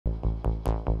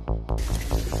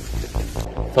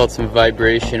Felt some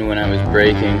vibration when I was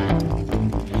braking.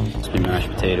 Must be mashed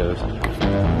potatoes.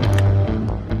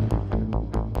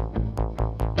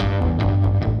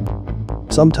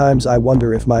 Sometimes I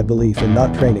wonder if my belief in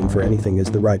not training for anything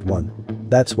is the right one.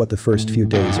 That's what the first few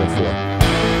days are for.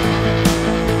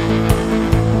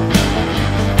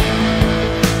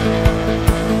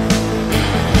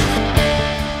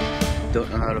 Don't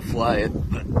know how to fly it,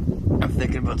 but I'm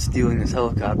thinking about stealing this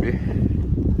helicopter.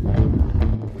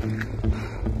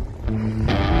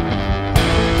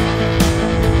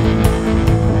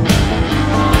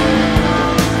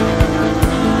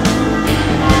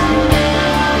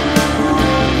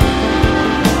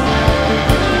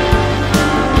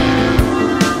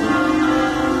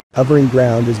 Hovering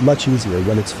ground is much easier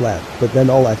when it's flat, but then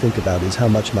all I think about is how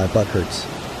much my butt hurts.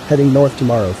 Heading north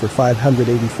tomorrow for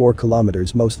 584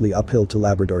 kilometers, mostly uphill to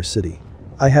Labrador City.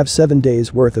 I have 7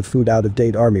 days worth of food out of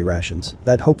date army rations.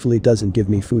 That hopefully doesn't give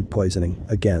me food poisoning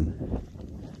again.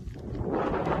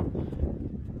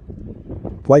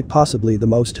 Quite possibly the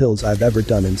most hills I've ever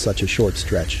done in such a short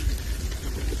stretch.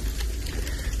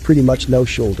 Pretty much no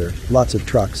shoulder, lots of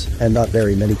trucks, and not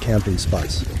very many camping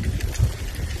spots.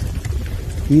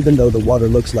 Even though the water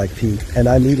looks like pee and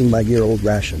I'm eating my year-old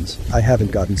rations, I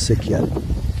haven't gotten sick yet.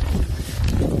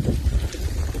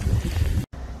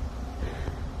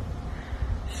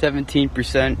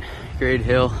 %, grade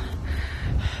hill.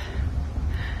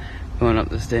 Going up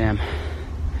this dam.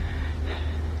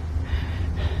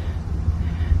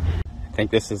 I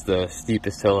think this is the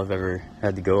steepest hill I've ever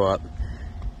had to go up.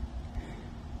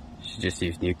 Should just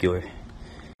use nuclear.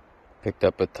 Picked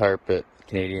up a tarp at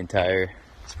Canadian Tire.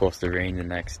 It's supposed to rain the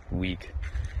next week,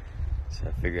 so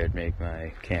I figured I'd make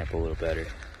my camp a little better.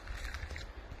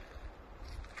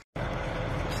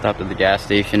 Stopped at the gas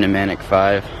station in Manic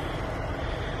 5.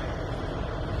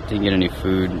 Didn't get any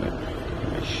food, but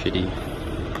it was shitty.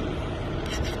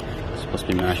 It's supposed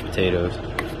to be mashed potatoes.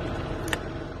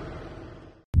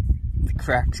 The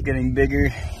crack's getting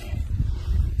bigger.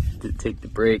 Didn't take the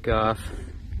brake off.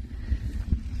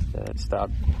 So I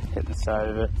stopped hitting the side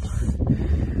of it.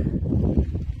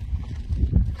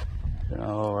 I don't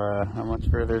know how much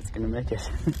further it's gonna make it.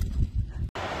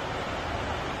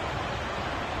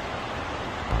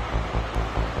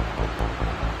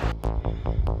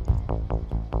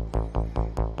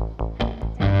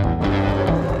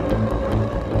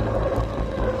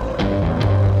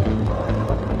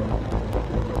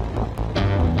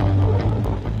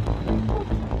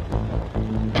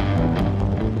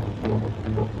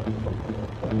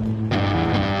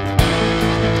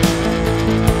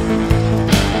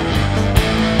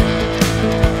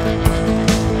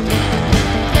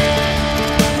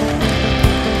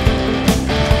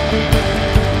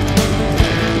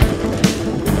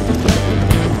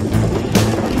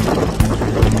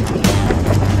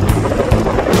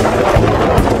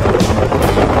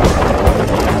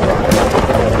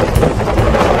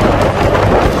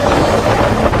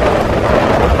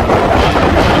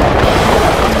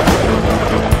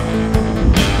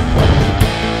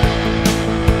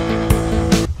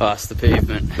 Past the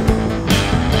pavement.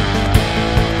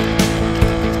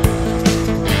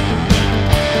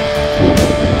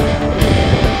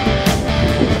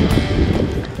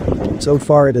 So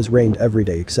far it has rained every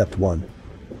day except one.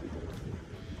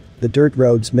 The dirt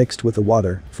roads mixed with the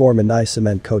water form a nice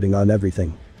cement coating on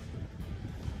everything.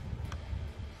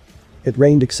 It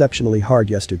rained exceptionally hard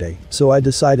yesterday, so I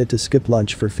decided to skip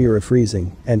lunch for fear of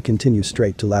freezing and continue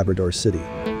straight to Labrador City.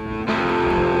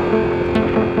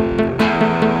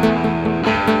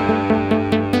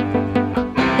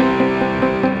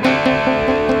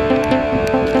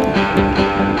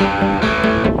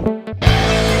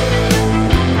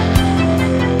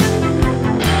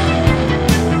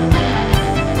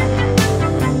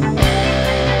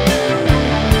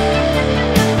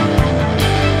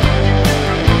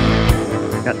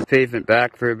 Got the pavement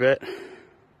back for a bit.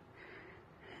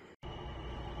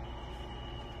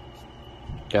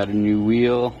 Got a new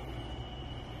wheel,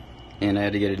 and I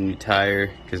had to get a new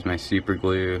tire because my super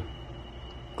glue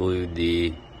glued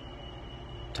the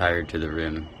tire to the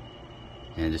rim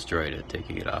and destroyed it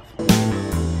taking it off.